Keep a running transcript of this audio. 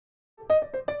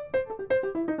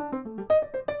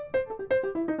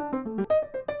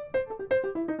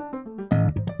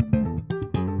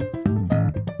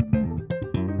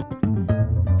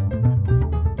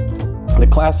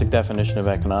classic definition of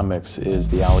economics is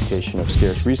the allocation of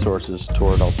scarce resources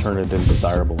toward alternative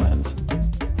desirable ends.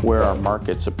 Where are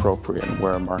markets appropriate and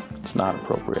where are markets not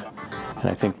appropriate? And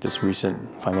I think this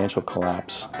recent financial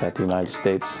collapse that the United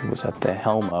States was at the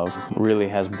helm of really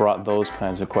has brought those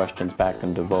kinds of questions back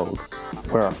into vogue.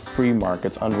 Where are free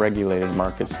markets, unregulated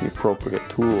markets, the appropriate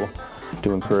tool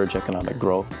to encourage economic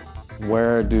growth?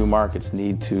 Where do markets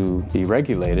need to be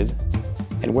regulated?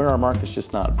 And where are markets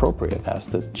just not appropriate as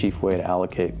the chief way to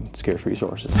allocate scarce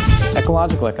resources?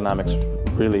 Ecological economics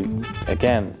really,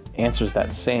 again, answers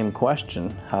that same question,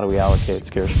 how do we allocate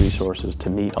scarce resources to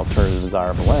meet alternative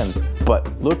desirable ends,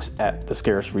 but looks at the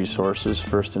scarce resources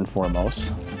first and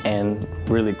foremost and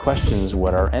really questions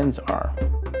what our ends are.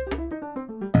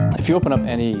 If you open up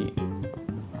any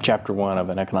chapter 1 of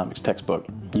an economics textbook,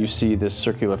 you see this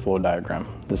circular flow diagram,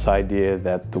 this idea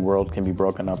that the world can be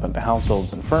broken up into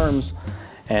households and firms,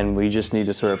 and we just need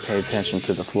to sort of pay attention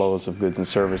to the flows of goods and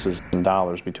services and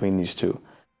dollars between these two.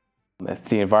 If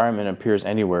the environment appears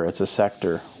anywhere, it's a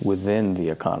sector within the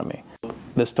economy.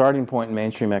 The starting point in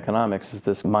mainstream economics is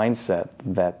this mindset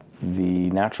that the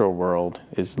natural world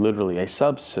is literally a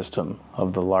subsystem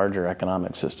of the larger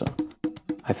economic system.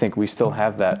 I think we still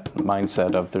have that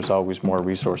mindset of there's always more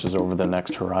resources over the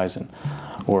next horizon,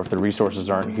 or if the resources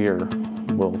aren't here,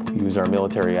 we'll use our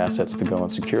military assets to go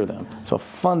and secure them. So a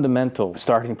fundamental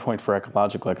starting point for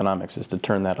ecological economics is to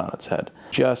turn that on its head.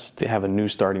 Just to have a new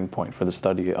starting point for the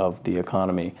study of the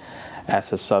economy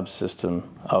as a subsystem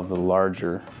of the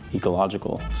larger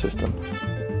ecological system.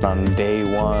 On day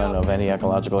 1 of any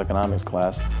ecological economics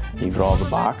class, you draw the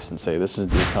box and say this is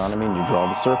the economy, and you draw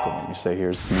the circle and you say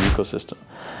here's the ecosystem.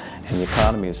 And the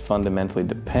economy is fundamentally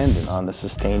dependent on the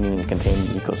sustaining and containing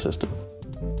ecosystem.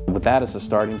 With that as a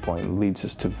starting point leads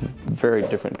us to very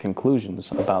different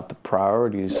conclusions about the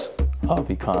priorities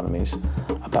of economies,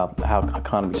 about how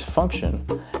economies function,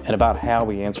 and about how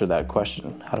we answer that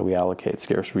question. How do we allocate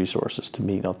scarce resources to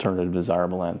meet alternative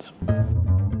desirable ends?